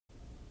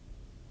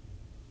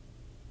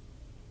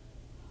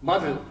We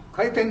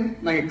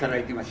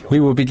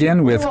will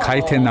begin with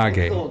kaiten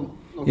nage.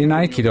 In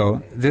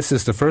Aikido, this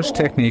is the first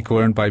technique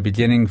learned by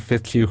beginning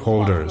 5th kyu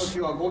holders.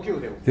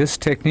 This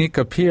technique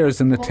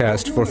appears in the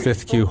test for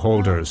 5th kyu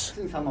holders.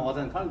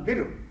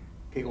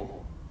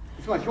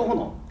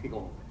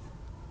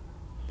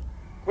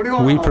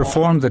 We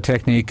perform the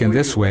technique in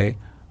this way,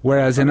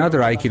 whereas in other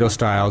Aikido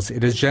styles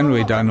it is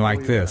generally done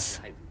like this.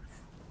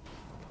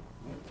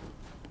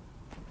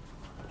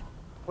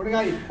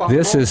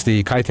 This is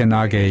the kaiten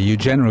nage you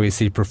generally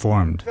see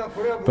performed,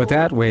 but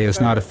that way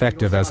is not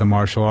effective as a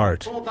martial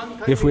art.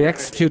 If we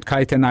execute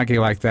kaiten nage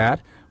like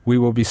that, we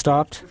will be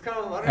stopped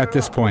at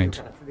this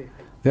point.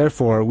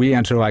 Therefore, we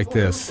enter like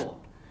this.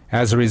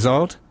 As a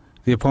result,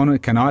 the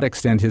opponent cannot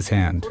extend his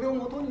hand.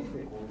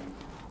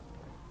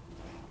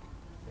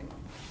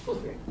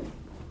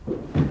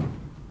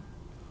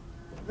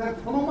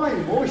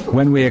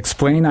 When we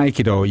explain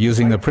Aikido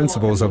using the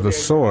principles of the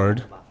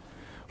sword,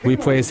 we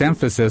place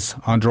emphasis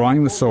on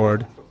drawing the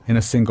sword in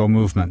a single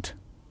movement.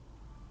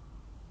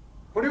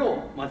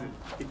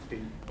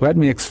 Let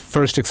me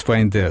first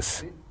explain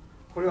this.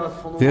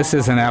 This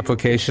is an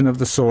application of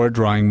the sword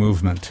drawing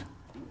movement.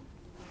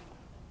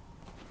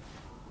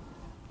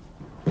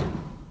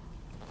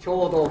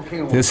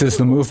 This is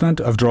the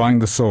movement of drawing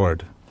the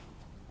sword.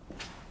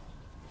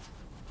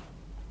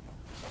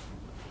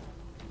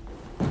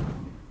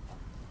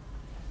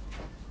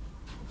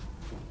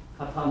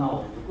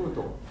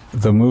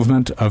 The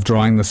movement of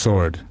drawing the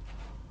sword.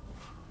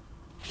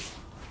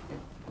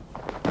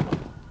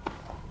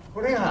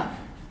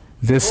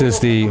 This is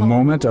the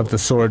moment of the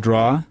sword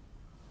draw.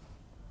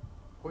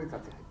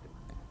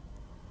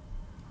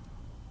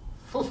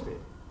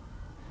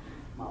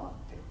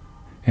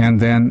 And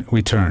then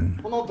we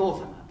turn.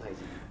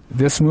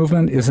 This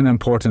movement is an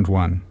important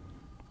one.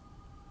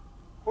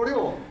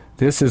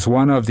 This is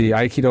one of the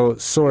Aikido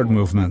sword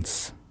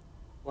movements.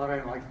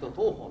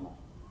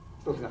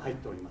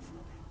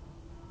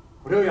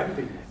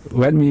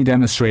 Let me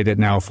demonstrate it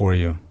now for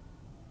you.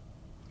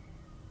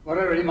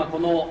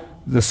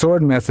 The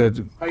sword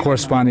method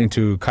corresponding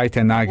to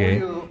kaiten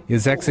nage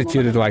is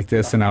executed like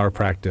this in our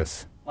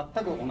practice.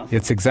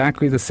 It's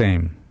exactly the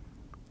same.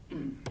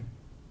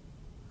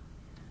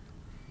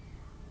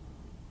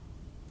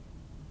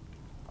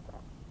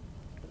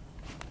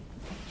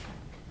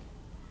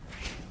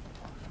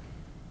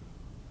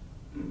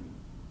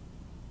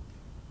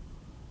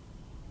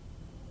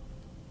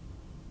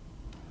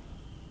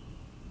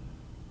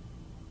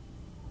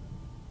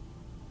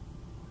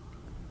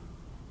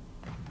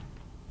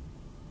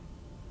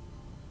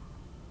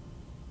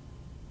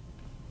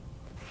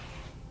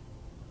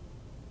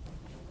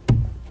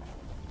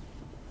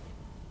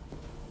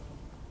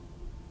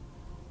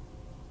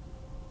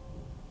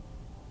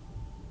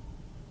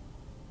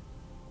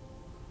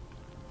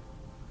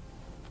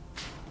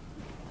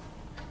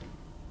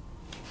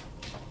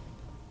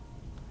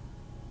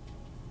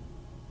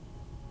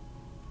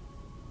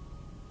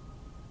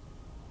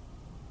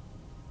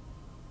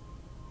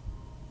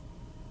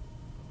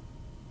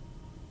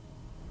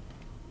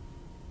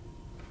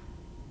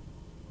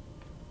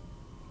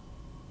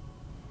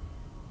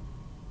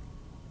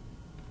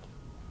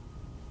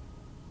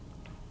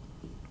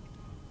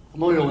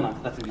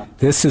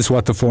 This is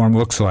what the form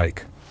looks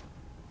like.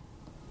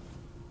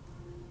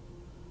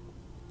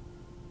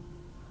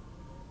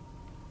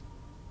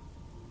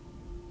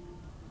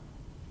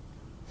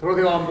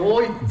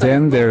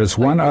 Then there is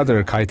one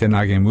other kaiten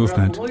nage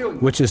movement,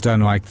 which is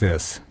done like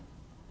this.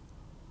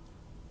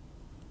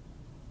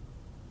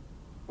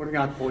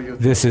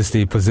 This is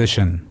the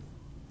position.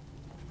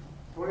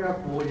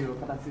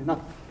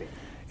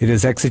 It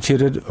is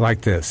executed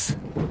like this.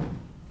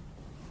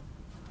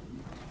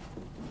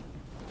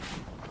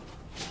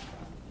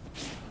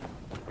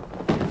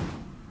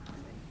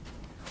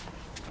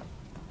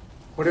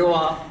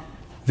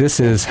 This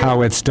is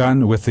how it's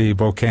done with the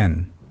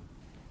boken.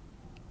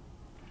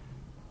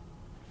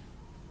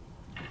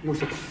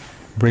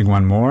 Bring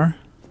one more.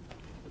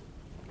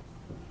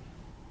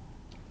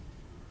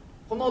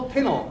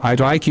 I'd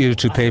like you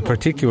to pay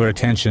particular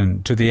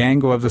attention to the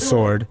angle of the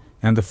sword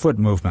and the foot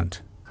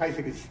movement.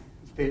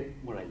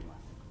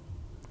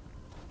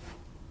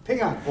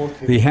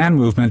 The hand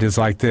movement is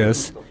like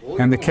this,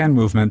 and the ken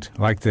movement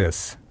like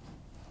this.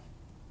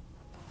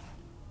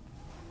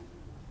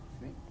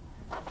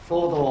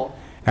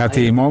 At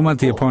the moment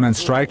the opponent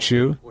strikes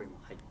you,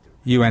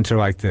 you enter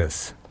like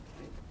this.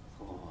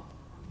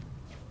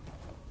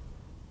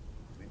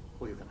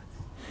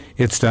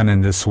 It's done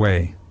in this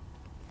way.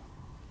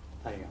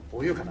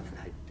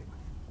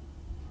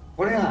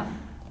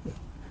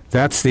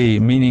 That's the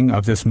meaning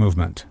of this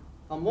movement.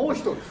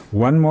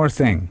 One more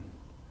thing.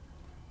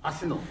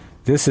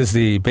 This is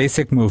the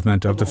basic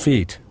movement of the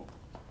feet.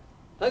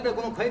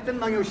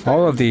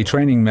 All of the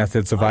training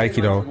methods of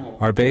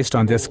Aikido are based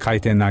on this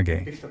kaiten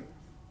nage.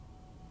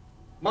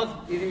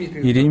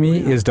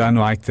 Irimi is done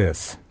like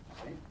this.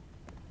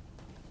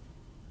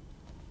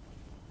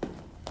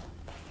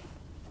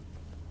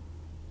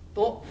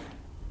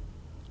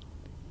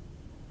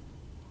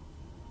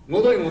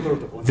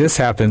 This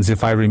happens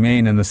if I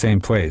remain in the same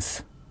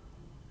place.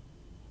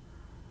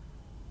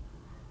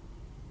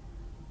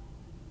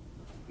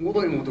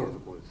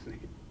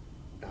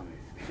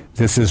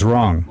 This is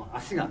wrong.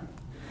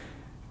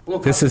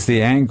 This is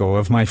the angle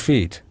of my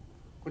feet.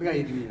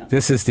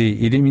 This is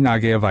the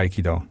iriminage of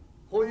Aikido.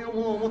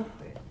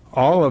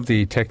 All of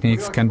the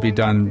techniques can be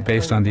done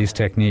based on these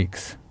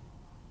techniques.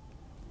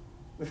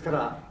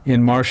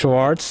 In martial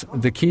arts,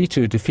 the key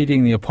to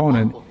defeating the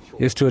opponent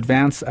is to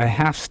advance a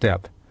half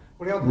step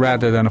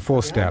rather than a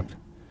full step.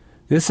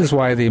 This is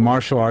why the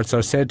martial arts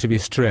are said to be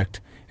strict,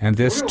 and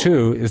this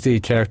too is the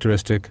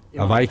characteristic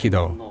of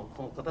Aikido.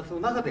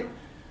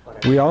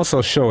 We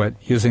also show it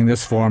using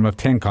this form of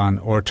tenkan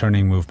or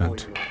turning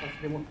movement.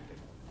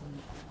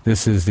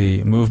 This is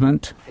the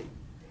movement,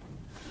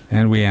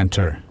 and we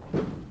enter.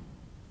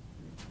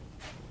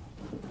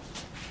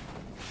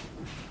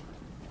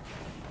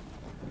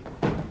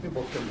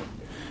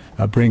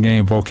 Bring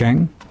a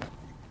boken.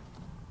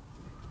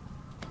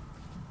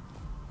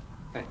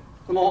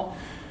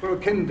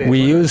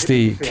 We use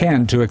the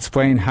ken to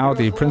explain how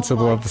the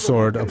principle of the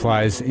sword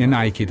applies in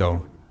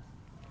Aikido.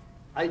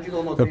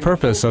 The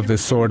purpose of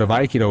this sword of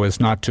Aikido is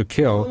not to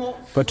kill,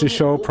 but to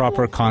show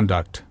proper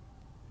conduct.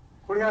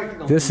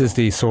 This is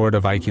the sword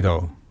of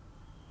Aikido.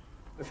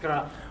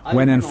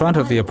 When in front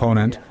of the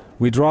opponent,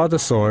 we draw the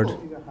sword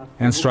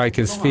and strike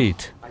his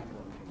feet.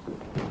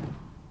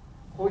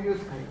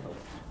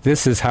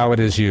 This is how it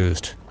is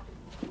used.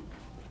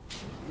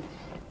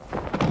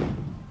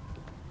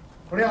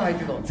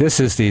 This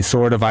is the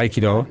sword of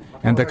Aikido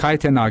and the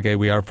kaitenage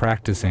we are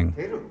practicing.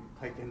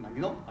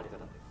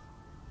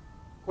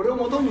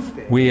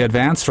 We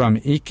advance from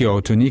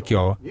ikkyo to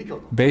nikkyo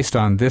based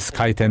on this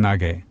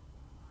kaitenage.